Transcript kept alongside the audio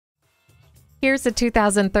Here's a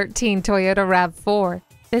 2013 Toyota RAV4.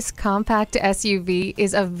 This compact SUV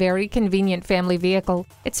is a very convenient family vehicle.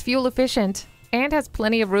 It's fuel efficient and has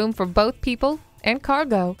plenty of room for both people and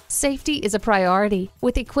cargo. Safety is a priority,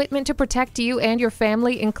 with equipment to protect you and your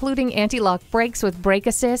family, including anti-lock brakes with brake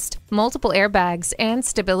assist, multiple airbags, and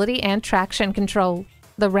stability and traction control.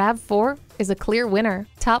 The RAV4 is a clear winner.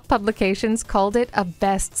 Top publications called it a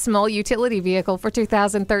best small utility vehicle for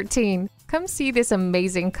 2013. Come see this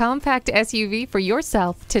amazing compact SUV for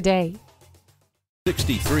yourself today.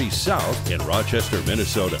 63 South in Rochester,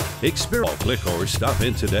 Minnesota. Experience, click or stop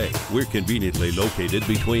in today. We're conveniently located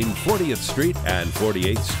between 40th Street and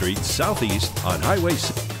 48th Street Southeast on Highway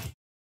 6.